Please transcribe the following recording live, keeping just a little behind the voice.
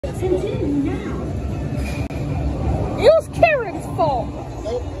Continue now. It was Karen's fault.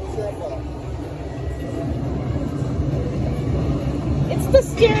 Nope, it was your fault. It's the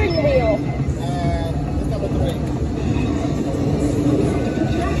steering wheel. It's number 3.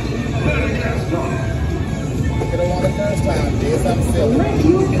 Madagascar. You don't want it first time. Did something silly. Select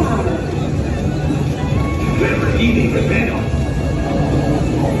your car. Never eating the mail.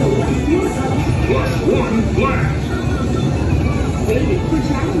 Select your car. +1 blast. Waiting for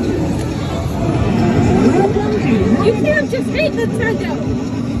challenges. Welcome to You can't just hate Nintendo.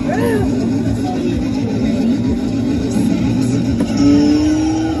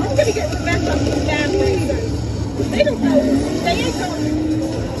 I'm gonna get revenge on these bad racers. They don't know. They ain't going.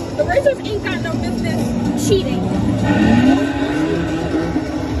 The racers ain't got no business cheating.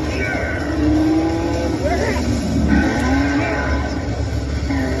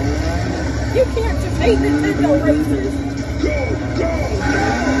 You can't just hate Nintendo racers.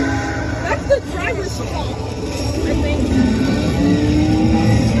 That's the driver's fault, I think.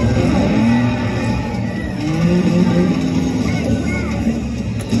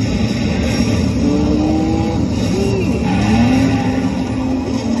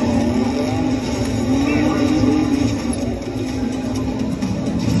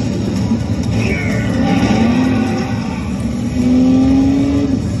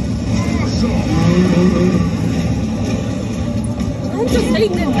 Don't just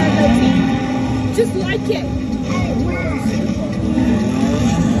hate Nintendo team. Just like it.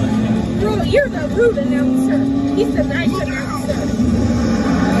 Bro, you're the rude announcer. He's the nice announcer.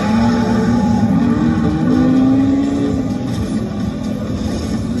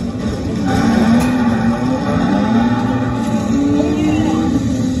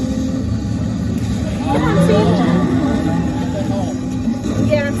 Come on, team.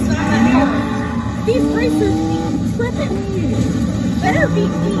 Yeah, stop at home. These racers be tripping. Better be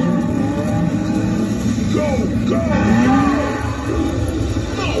deep. Go, go!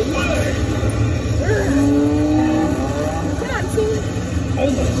 No way! Come on, team.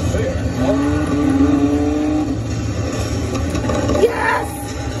 Almost there. Yes!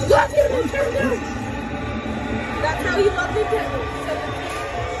 Love you, Nintendo! That's how you love Nintendo.